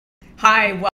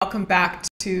Hi, welcome back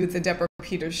to the Deborah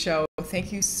Peters Show.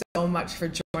 Thank you so much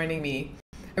for joining me.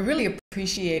 I really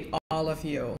appreciate all of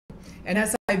you. And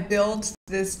as I build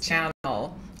this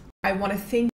channel, I want to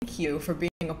thank you for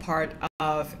being a part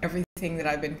of everything that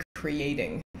I've been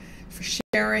creating, for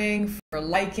sharing, for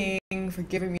liking, for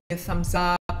giving me a thumbs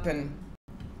up, and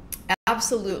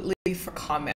absolutely for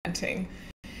commenting.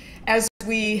 As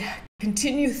we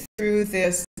continue through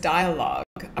this dialogue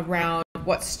around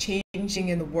what's changing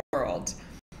in the world,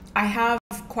 I have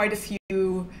quite a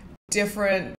few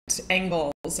different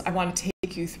angles I want to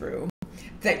take you through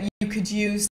that you could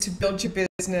use to build your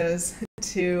business,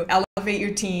 to elevate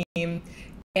your team,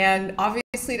 and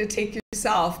obviously to take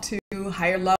yourself to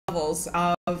higher levels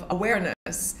of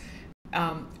awareness,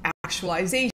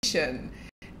 actualization,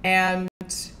 and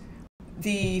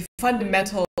the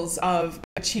fundamentals of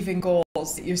achieving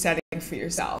goals that you're setting for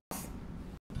yourself.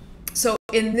 So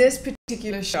in this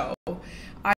particular show,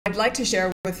 I'd like to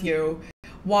share with you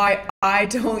why I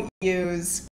don't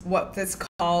use what's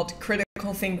called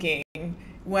critical thinking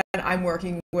when I'm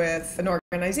working with an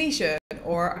organization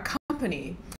or a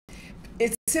company.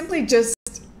 It simply just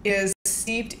is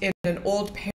steeped in an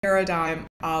old paradigm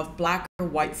of black or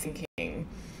white thinking,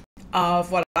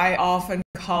 of what I often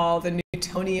call the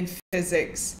Newtonian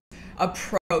physics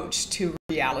approach to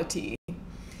reality.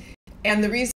 And the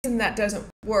reason that doesn't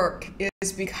work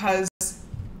is because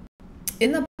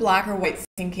in the black or white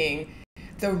thinking,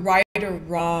 the right or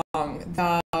wrong,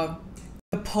 the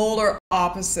polar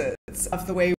opposites of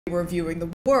the way we're viewing the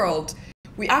world,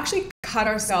 we actually cut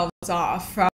ourselves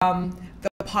off from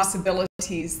the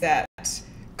possibilities that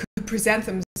could present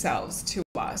themselves to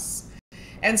us.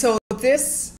 And so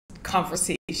this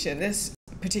conversation, this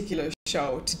particular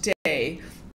show today,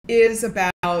 is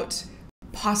about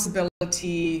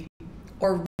possibility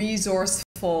or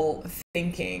resourceful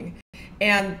thinking.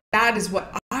 And that is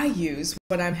what I use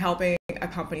when I'm helping a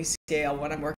company scale,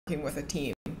 when I'm working with a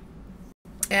team.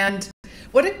 And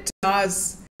what it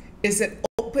does is it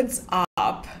opens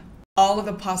up all of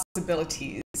the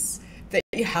possibilities that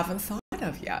you haven't thought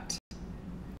of yet.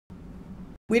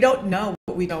 We don't know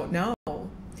what we don't know.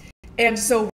 And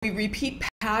so we repeat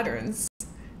patterns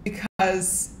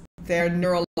because they're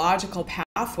neurological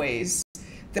pathways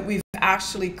that we've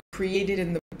actually created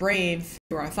in the brain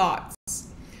through our thoughts.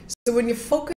 So when you're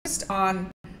focused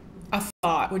on a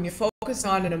thought, when you're focused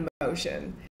on an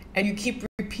emotion, and you keep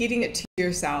repeating it to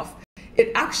yourself,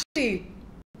 it actually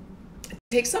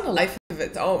takes on a life of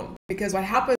its own. Because what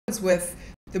happens with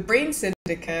the brain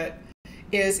syndicate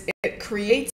is it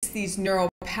creates these neural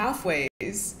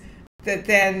pathways that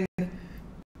then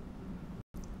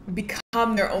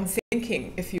become their own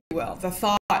thinking, if you will. The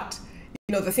thought,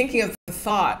 the thinking of the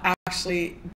thought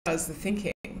actually does the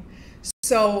thinking.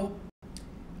 So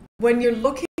when you're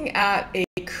looking at a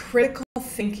critical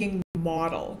thinking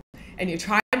model and you're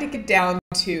trying to get down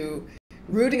to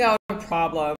rooting out a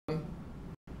problem,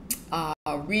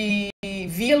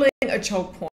 revealing a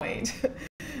choke point,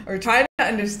 or trying to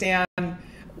understand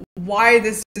why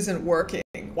this isn't working,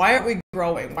 why aren't we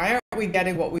growing, why aren't we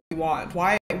getting what we want,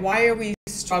 why are we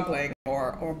struggling,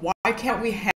 or why can't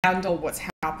we handle what's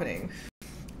happening?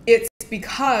 It's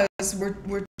because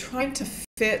we're trying to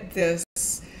fit this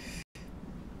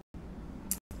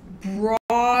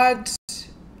broad,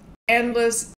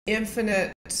 endless,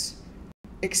 infinite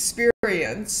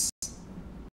experience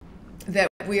that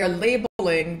we are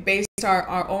labeling based on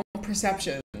our own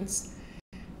perceptions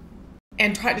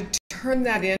and try to turn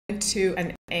that into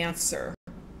an answer.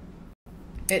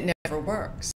 It never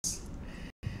works.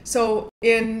 So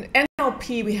in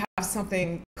NLP, we have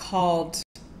something called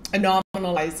a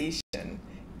nominalization.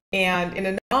 And in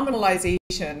a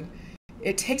nominalization,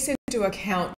 it takes into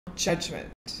account judgment.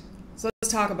 So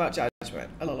let's talk about judgment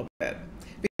a little bit.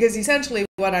 Because essentially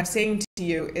what I'm saying to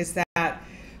you is that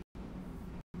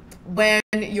when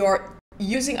you're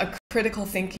using a critical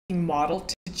thinking model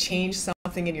to change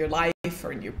something in your life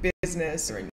or in your business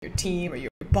or in your team or your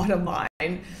bottom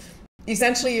line,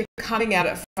 essentially you're coming at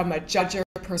it from a judger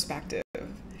perspective.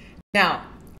 Now,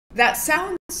 that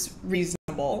sounds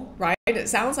reasonable, right? It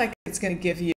sounds like it's going to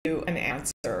give you an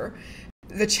answer.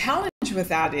 The challenge with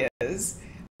that is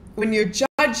when you're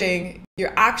judging,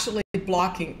 you're actually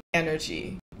blocking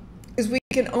energy, because we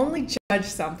can only judge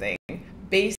something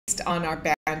based on our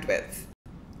bandwidth.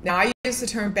 Now, I use the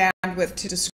term bandwidth to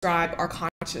describe our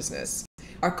consciousness,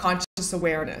 our conscious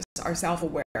awareness, our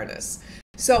self-awareness.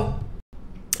 So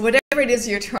whatever it is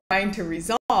you're trying to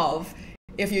resolve,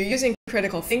 if you're using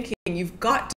critical thinking, you've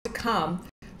got to come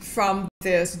from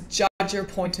this judger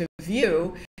point of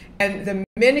view. And the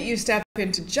minute you step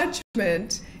into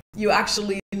judgment, you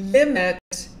actually limit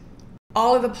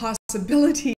all of the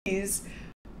possibilities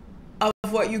of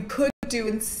what you could do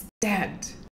instead.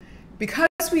 Because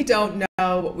we don't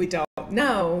know what we don't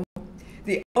know,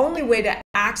 the only way to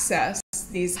access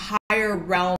these higher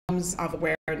realms of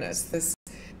awareness, this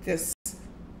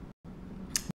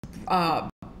higher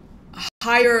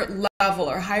level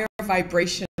or higher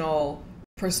vibrational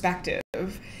perspective,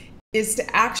 is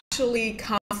to actually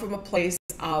come from a place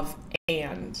of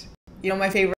and. You know, my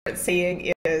favorite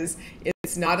saying is,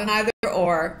 it's not an either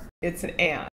or, it's an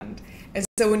and. And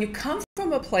so when you come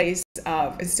from a place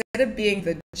of, instead of being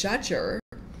the judger,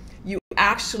 you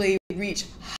actually reach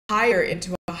higher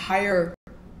into a higher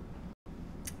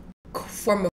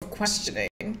form of questioning,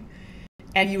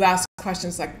 and you ask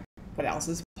questions like, what else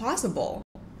is possible?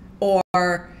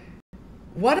 Or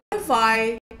what have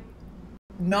I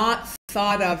not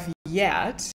thought of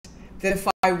yet that if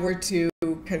I were to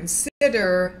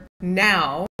consider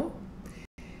now,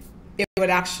 it would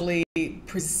actually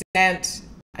present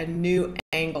a new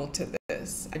angle to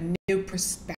this, a new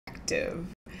perspective.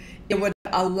 It would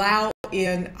allow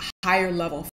in higher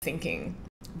level thinking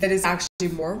that is actually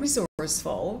more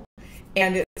resourceful,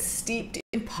 and it's steeped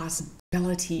in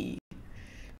possibility,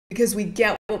 because we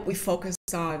get what we focus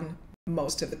on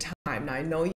most of the time. Now, I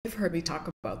know you've heard me talk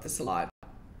about this a lot.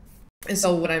 And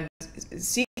so what I'm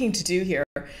seeking to do here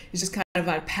is just kind of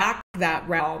unpack that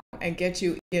realm and get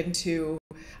you into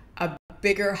a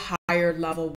bigger, higher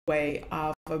level way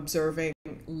of observing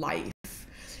life.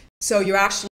 So you're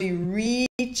actually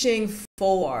reaching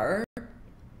for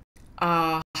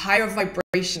a higher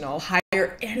vibrational,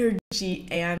 higher energy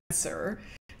answer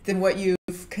than what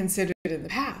you've considered in the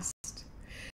past.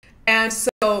 And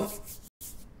so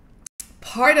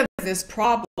part of this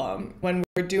problem when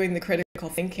we're doing the critical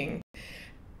thinking,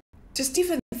 just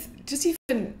even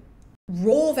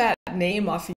roll that name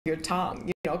off of your tongue.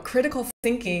 You know, critical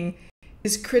thinking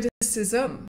is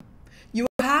criticism. You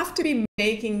have to be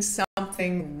making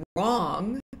something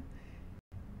wrong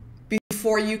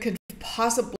before you could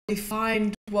possibly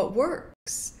find what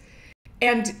works.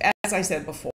 And as I said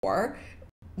before,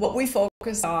 what we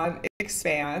focus on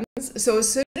expands. So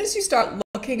as soon as you start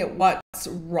looking at what's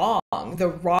wrong,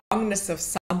 the wrongness of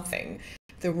something,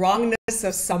 the wrongness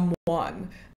of someone,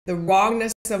 the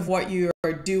wrongness of what you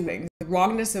are doing, the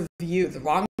wrongness of you, the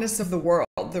wrongness of the world,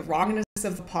 the wrongness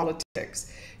of the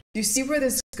politics, you see where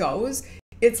this goes?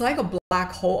 It's like a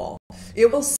black hole.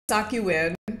 It will suck you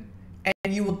in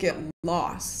and you will get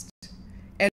lost.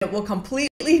 And it will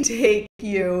completely take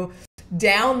you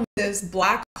down this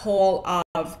black hole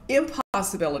of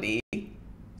impossibility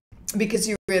because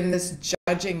you're in this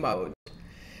judging mode.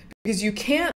 Because you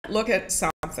can't look at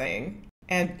something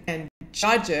and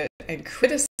judge it and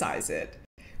criticize it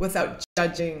without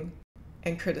judging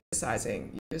and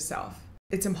criticizing yourself.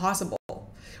 It's impossible.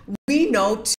 We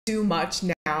know too much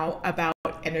now about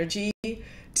energy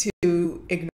to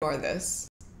ignore this.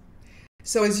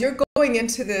 So as you're going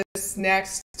into this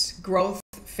next growth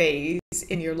phase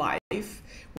in your life,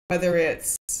 whether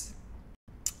it's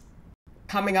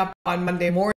coming up on Monday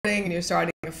morning and you're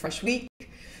starting a fresh week,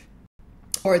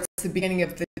 or it's the beginning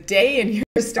of the day and you're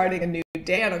starting a new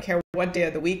day, I don't care what day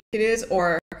of the week it is,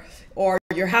 or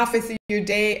you're halfway through your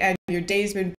day and your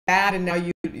day's been bad and now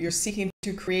you're seeking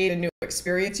to create a new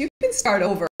experience, you can start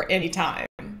over anytime.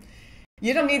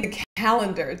 You don't need the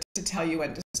calendar to tell you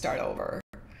when to start over.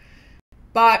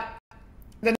 But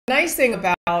the nice thing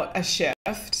about a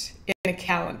shift in a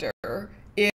calendar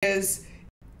is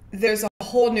there's a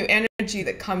whole new energy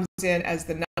that comes in as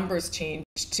the numbers change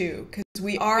too, because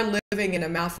we are living in a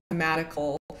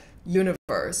mathematical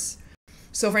universe.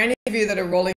 So for any of you that are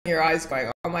rolling your eyes going,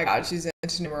 oh my God, she's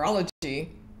into numerology,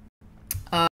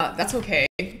 that's okay.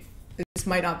 This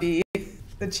might not be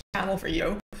the channel for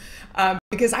you,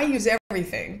 because I use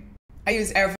everything. I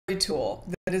use every tool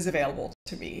that is available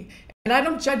to me, and I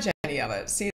don't judge any of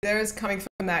it. See, there's coming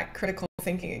from that critical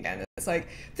thinking again. It's like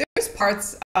there's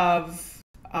parts of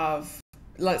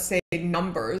let's say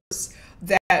numbers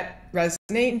that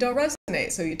resonate and don't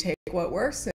resonate. So you take what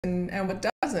works and what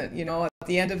doesn't. You know, at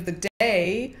the end of the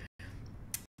day,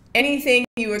 anything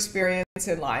you experience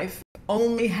in life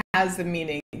only has the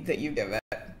meaning that you give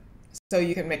it. So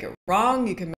you can make it wrong,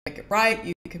 you can make it right,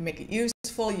 you can make it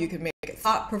useful, you can make it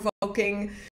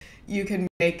thought-provoking, you can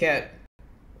make it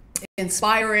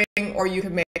inspiring, or you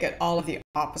can make it all of the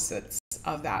opposites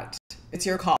of that. It's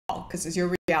your call, because it's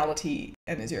your reality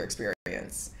and it's your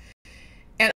experience.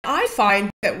 And I find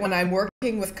that when I'm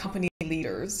working with company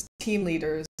leaders, team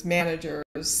leaders, managers,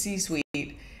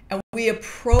 C-suite, and we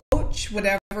approach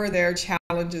whatever their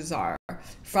challenges are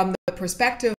from the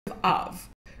perspective of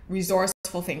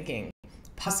resourceful thinking,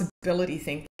 possibility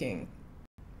thinking,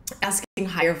 asking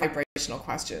higher vibrational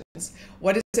questions.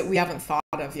 What is it we haven't thought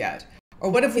of yet? Or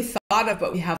what have we thought of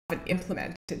but we haven't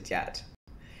implemented yet?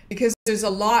 Because there's a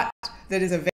lot that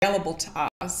is available to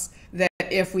us that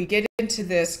if we get into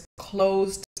this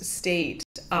closed state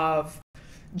of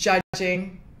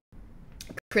judging,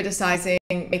 criticizing,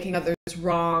 making others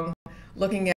wrong,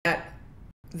 looking at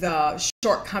the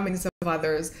shortcomings of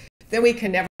others, then we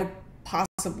can never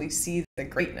possibly see the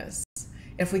greatness.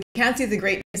 If we can't see the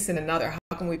greatness in another,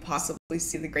 how can we possibly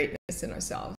see the greatness in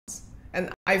ourselves?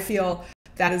 And I feel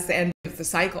that is the end of the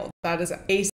cycle. That is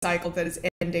a cycle that is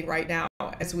ending right now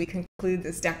as we conclude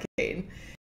this decade.